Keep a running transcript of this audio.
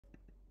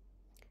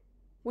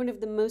One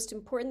of the most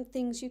important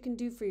things you can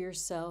do for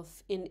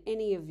yourself in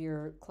any of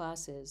your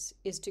classes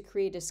is to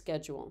create a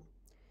schedule.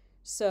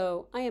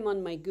 So I am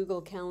on my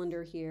Google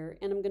Calendar here,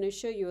 and I'm going to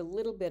show you a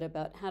little bit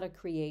about how to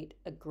create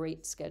a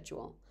great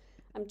schedule.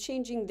 I'm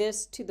changing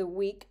this to the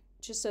week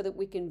just so that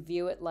we can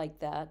view it like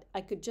that. I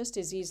could just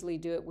as easily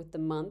do it with the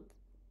month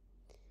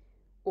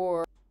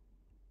or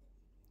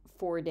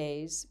 4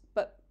 days,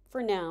 but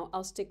for now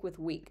I'll stick with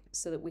week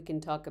so that we can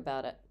talk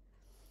about it.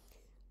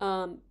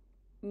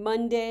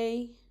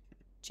 Monday,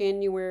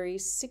 January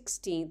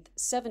 16th,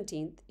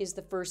 17th is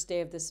the first day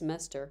of the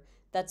semester.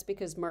 That's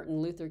because Martin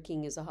Luther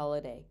King is a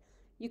holiday.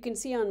 You can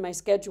see on my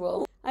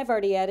schedule, I've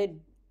already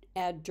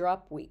add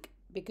drop week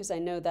because I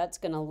know that's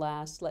going to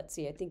last, let's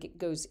see, I think it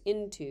goes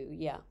into,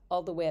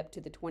 all the way up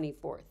to the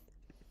 24th.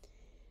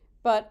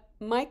 But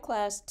my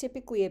class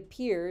typically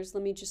appears,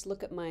 let me just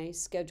look at my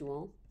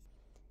schedule,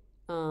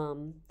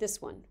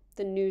 this one,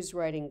 the news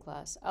writing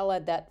class. I'll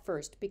add that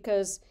first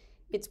because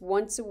it's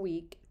once a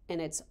week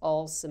and it's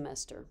all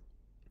semester.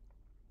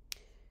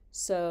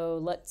 So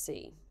let's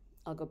see,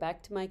 I'll go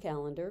back to my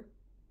calendar.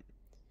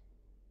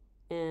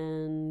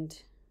 And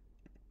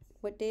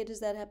what day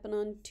does that happen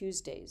on?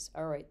 Tuesdays.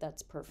 All right,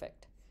 that's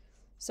perfect.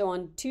 So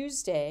on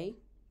Tuesday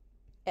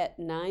at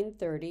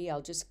 9:30,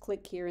 I'll just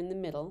click here in the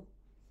middle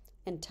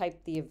and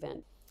type the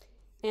event.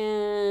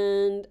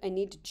 And I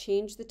need to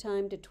change the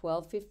time to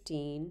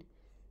 12:15.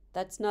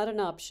 That's not an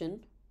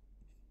option.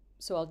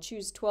 So I'll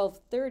choose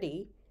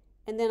 12:30,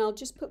 and then I'll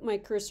just put my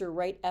cursor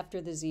right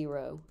after the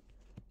 0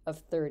 of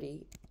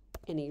 30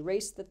 and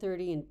erase the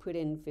 30 and put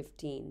in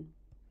 15.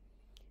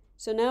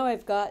 So now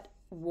I've got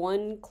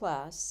one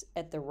class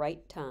at the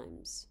right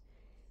times.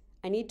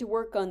 I need to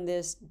work on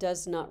this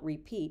does not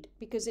repeat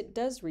because it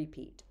does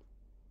repeat.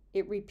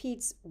 It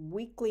repeats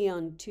weekly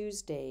on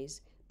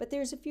Tuesdays, but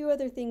there's a few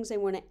other things I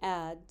want to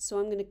add, so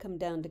I'm going to come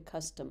down to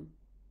custom.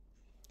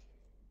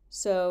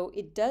 So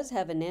it does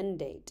have an end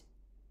date.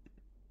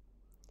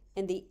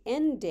 And the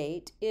end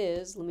date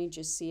is, let me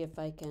just see if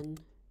I can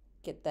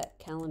get that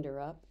calendar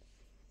up.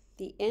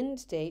 The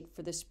end date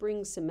for the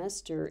spring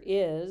semester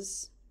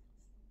is,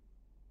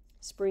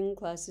 spring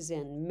classes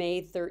in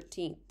May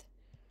 13th.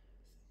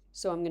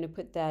 So I'm going to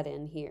put that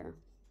in here.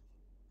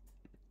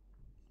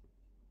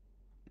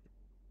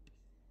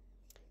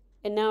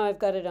 And now I've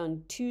got it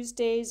on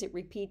Tuesdays. It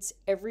repeats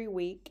every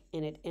week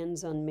and it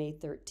ends on May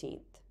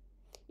 13th.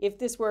 If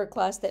this were a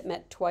class that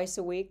met twice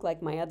a week,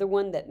 like my other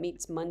one that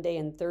meets Monday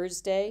and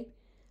Thursday,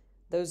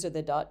 those are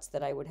the dots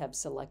that I would have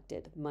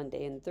selected,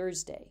 Monday and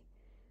Thursday.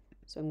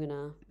 So I'm going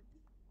to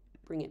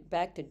bring it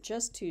back to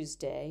just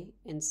Tuesday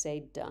and say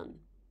done.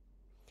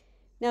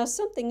 Now,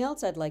 something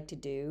else I'd like to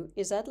do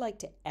is I'd like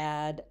to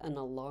add an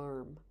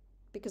alarm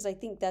because I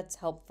think that's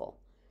helpful.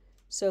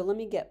 So let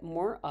me get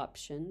more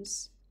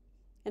options,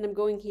 and I'm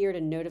going here to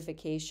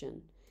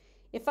notification.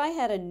 If I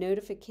had a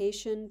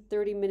notification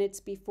 30 minutes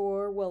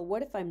before, well,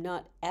 what if I'm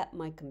not at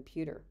my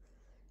computer?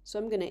 So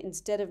I'm going to,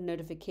 instead of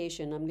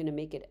notification, I'm going to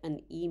make it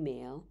an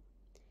email.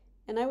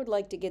 And I would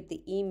like to get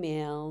the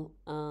email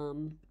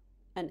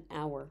an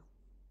hour.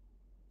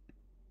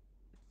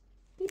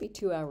 Maybe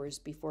 2 hours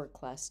before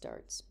class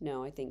starts.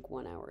 No, I think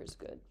 1 hour is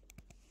good.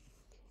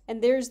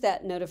 And there's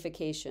that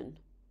notification.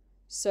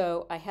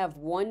 So I have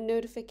one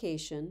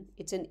notification.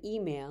 It's an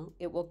email.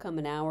 It will come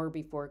an hour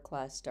before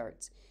class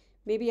starts.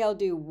 Maybe I'll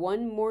do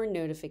one more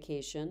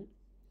notification,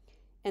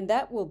 and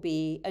that will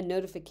be a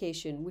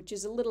notification, which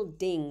is a little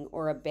ding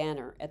or a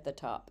banner at the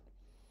top.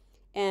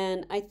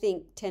 And I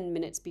think 10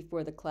 minutes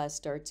before the class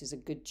starts is a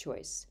good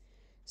choice.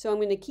 So I'm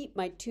going to keep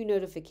my 2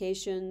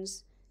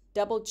 notifications,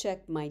 double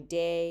check my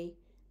day,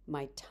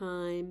 my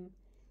time,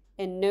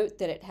 and note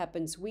that it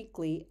happens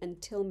weekly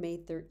until May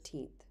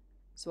 13th.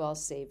 So I'll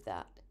save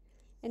that.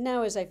 And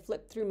now as I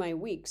flip through my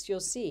weeks, you'll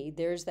see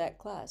there's that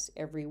class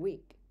every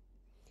week.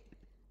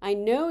 I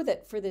know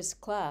that for this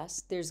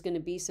class, there's going to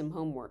be some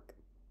homework.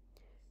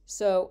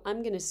 So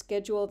I'm going to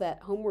schedule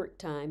that homework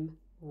time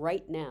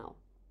right now.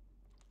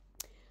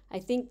 I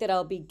think that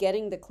I'll be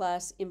getting the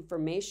class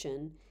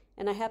information,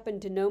 and I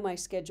happen to know my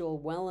schedule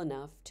well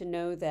enough to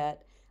know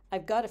that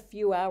I've got a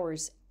few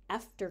hours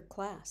after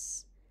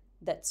class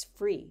that's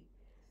free.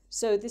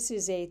 So this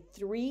is a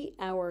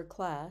 3-hour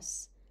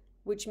class,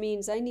 which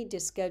means I need to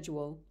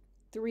schedule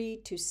 3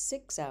 to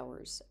 6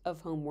 hours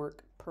of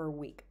homework per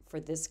week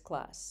for this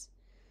class.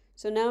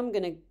 So now I'm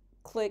going to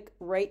click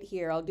right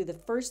here. I'll do the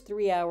first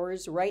 3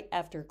 hours right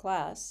after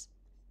class.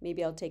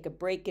 Maybe I'll take a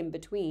break in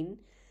between.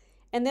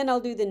 And then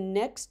I'll do the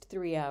next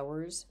 3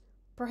 hours,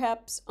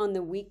 perhaps on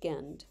the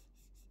weekend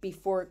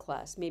before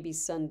class, maybe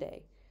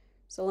Sunday.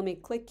 So let me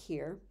click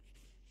here.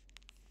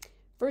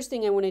 First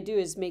thing I want to do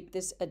is make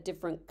this a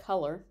different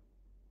color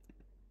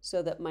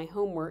so that my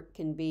homework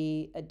can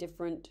be a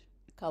different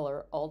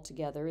color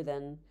altogether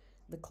than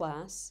the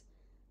class.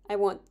 I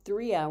want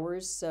 3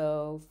 hours,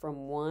 so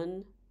from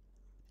 1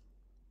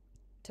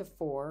 to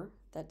 4,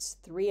 that's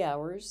 3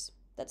 hours.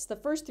 That's the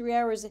first 3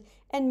 hours,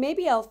 and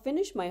maybe I'll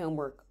finish my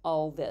homework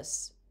all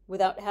this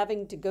without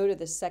having to go to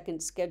the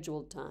second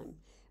scheduled time,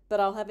 but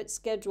I'll have it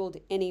scheduled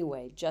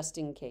anyway, just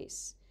in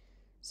case.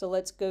 So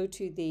let's go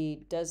to the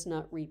does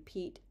not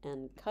repeat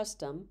and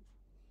custom.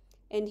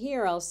 And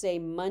here I'll say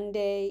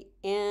Monday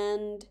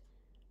and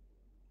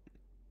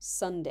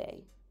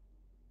Sunday.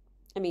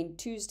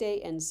 Tuesday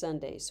and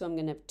Sunday. So I'm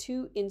going to have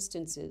 2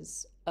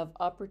 instances of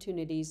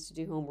opportunities to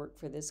do homework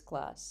for this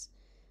class.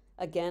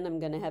 Again, I'm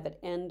going to have it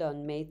end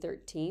on May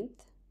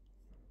 13th.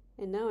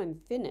 And now I'm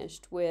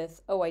finished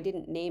with, oh, I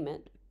didn't name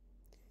it.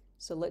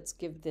 So let's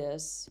give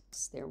this,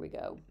 there we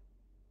go.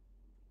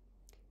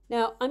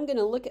 Now I'm going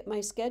to look at my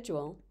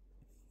schedule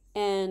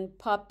and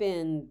pop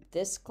in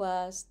this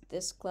class,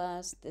 this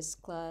class, this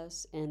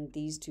class, and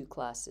these 2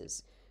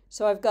 classes.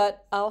 So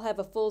I'll have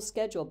a full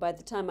schedule. By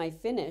the time I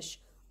finish,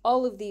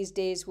 all of these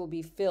days will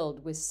be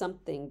filled with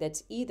something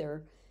that's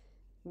either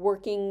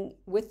working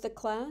with the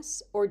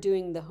class or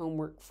doing the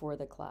homework for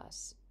the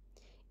class.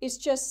 It's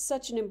just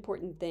such an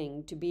important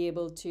thing to be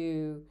able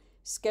to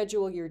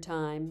schedule your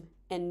time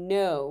and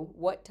know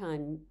what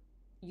time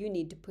you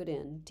need to put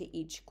in to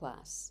each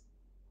class.